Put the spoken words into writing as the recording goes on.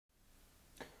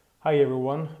Hi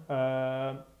everyone.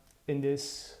 In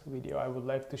this video I would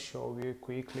like to show you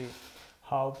quickly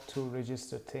how to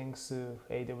register things to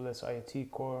AWS IoT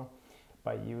Core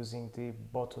by using the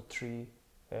boto3,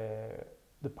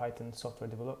 the Python software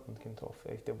development kit of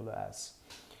AWS.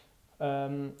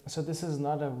 So this is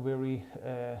not a very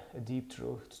deep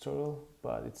tutorial,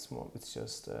 but it's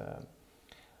just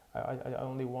I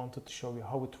only wanted to show you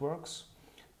how it works.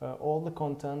 All the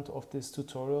content of this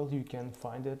tutorial you can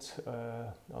find it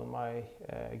on my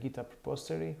Github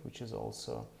Repository, which is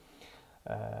also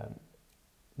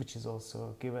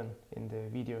given in the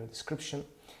video description.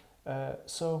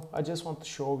 So I just want to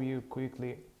show you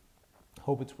quickly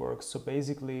how it works. So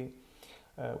basically,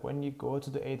 when you go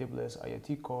to the AWS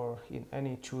IoT Core in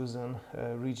any chosen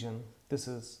region, this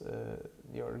is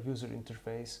your user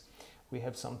interface. We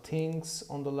have some things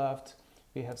on the left.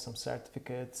 We have some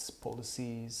certificates,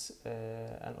 policies,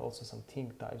 and also some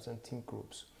thing types and thing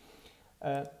groups.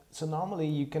 So normally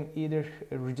you can either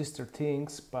register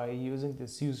things by using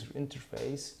this user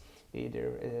interface,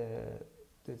 either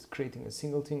it's creating a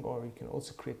single thing, or you can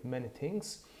also create many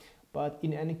things. But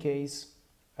in any case,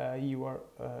 you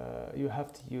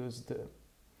have to use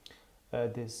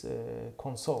this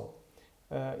console.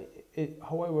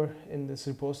 However, in this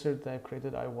repository that I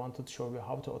created, I wanted to show you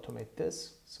how to automate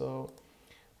this. So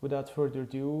without further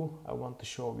ado, I want to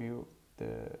show you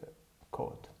the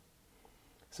code.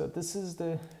 So this is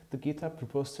the GitHub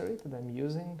repository that I'm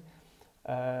using.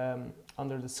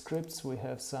 Under the scripts, we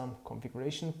have some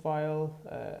configuration file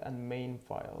and main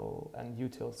file and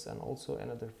utils, and also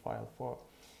another file for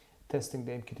testing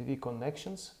the MQTT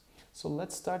connections. So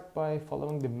let's start by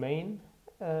following the main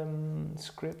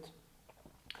script.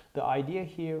 The idea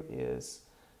here is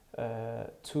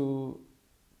to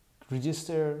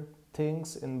register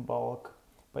things in bulk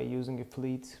by using a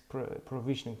fleet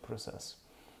provisioning process.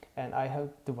 And I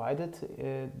have divided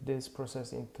this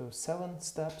process into 7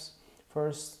 steps.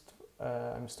 First,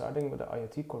 I'm starting with the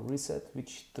Iot Core Reset,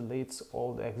 which deletes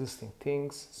all the existing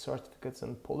things, certificates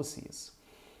and policies.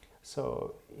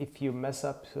 So if you mess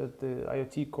up the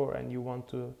IoT Core and you want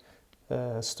to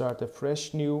start a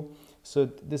fresh new, so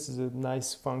this is a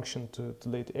nice function to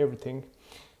delete everything.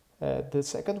 The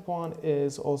second one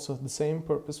is also the same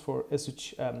purpose for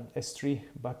S3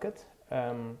 bucket,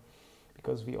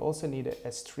 because we also need a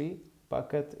S3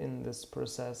 bucket in this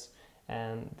process,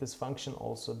 and this function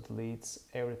also deletes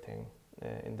everything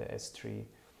in the S3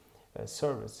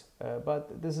 service.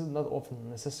 But this is not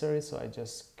often necessary, so I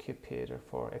just keep it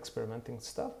for experimenting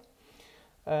stuff.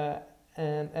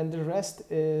 And the rest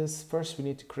is, first we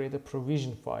need to create a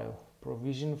provision file.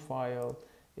 Provision file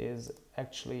is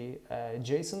actually a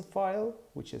JSON file,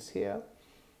 which is here,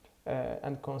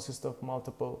 and consists of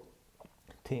multiple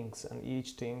things, and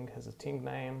each thing has a thing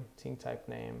name, thing type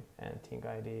name, and thing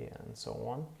ID, and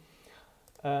so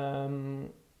on.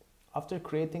 After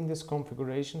creating this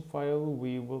configuration file,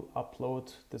 we will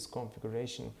upload this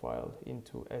configuration file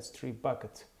into S3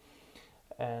 bucket.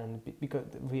 And because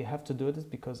we have to do this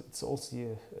because it's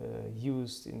also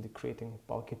used in the creating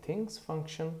bulky things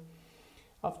function.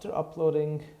 After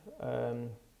uploading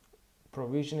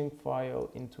provisioning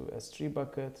file into S3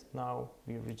 bucket, now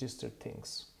we register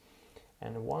things.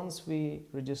 And once we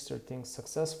register things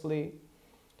successfully,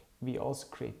 we also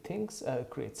create things,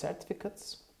 create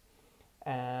certificates,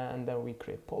 and then we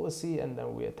create policy, and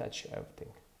then we attach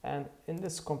everything. And in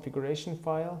this configuration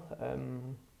file,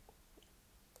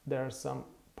 there are some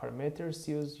parameters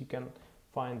used. You can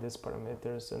find these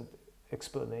parameters and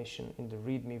explanation in the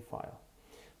README file.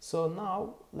 So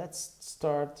now let's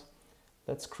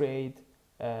create,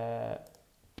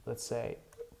 let's say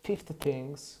 50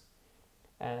 things,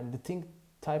 and the thing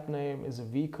type name is a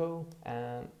vehicle,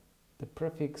 and the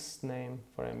prefix name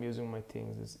for I'm using my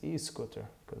things is e-scooter,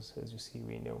 because as you see,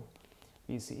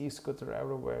 we see e-scooter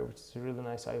everywhere, which is a really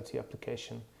nice IoT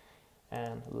application.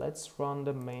 And let's run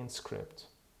the main script.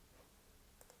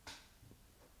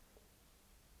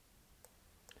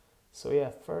 So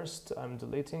yeah, first I'm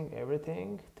deleting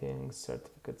everything, things,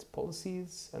 certificates,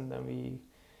 policies, and then we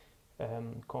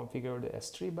configure the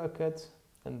S3 bucket,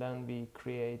 and then we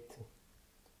create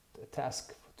a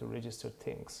task to register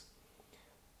things.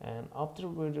 And after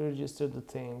we register the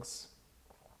things,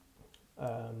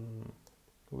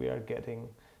 we are getting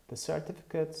the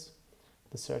certificates.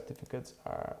 The certificates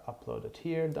are uploaded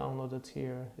here, downloaded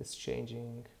here. It's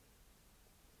changing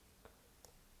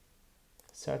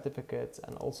certificates,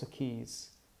 and also keys,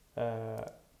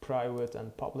 private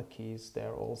and public keys,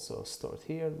 they're also stored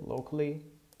here locally.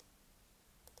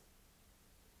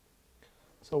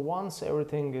 So once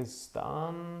everything is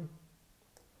done,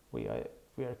 we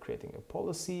are creating a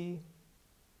policy,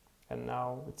 And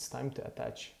now it's time to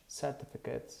attach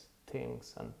certificates,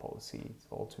 things, and policies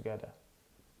all together.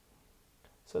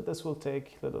 So this will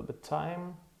take a little bit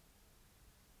time.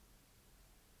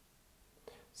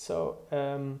 So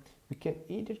we can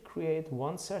either create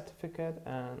one certificate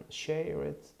and share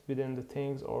it within the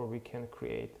things, or we can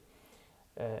create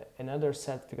another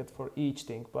certificate for each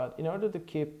thing. But in order to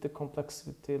keep the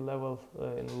complexity level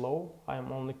in low, I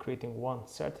am only creating one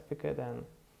certificate and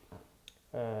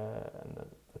then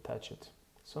attach it.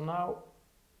 So now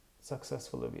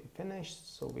successfully we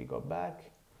finished. So we go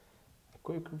back, a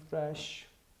quick refresh.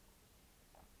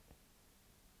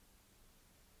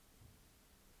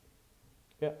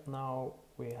 Yeah, now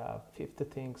we have 50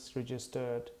 things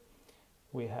registered.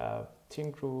 We have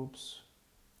thing groups,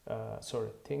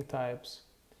 thing types,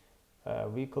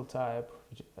 vehicle type.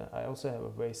 I also have a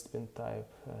waste bin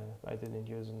type I didn't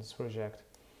use in this project.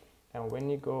 And when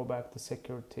you go back to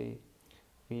security,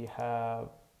 we have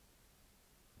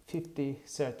 50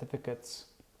 certificates,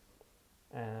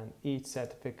 and each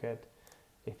certificate,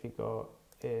 if you go,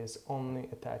 is only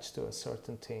attached to a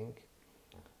certain thing.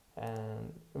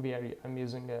 And I'm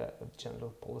using a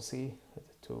general policy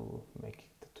to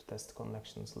test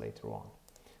connections later on.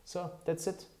 So that's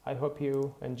it. I hope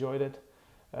you enjoyed it.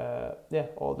 Yeah,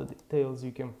 all the details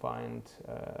you can find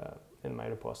in my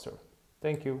repository.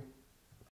 Thank you.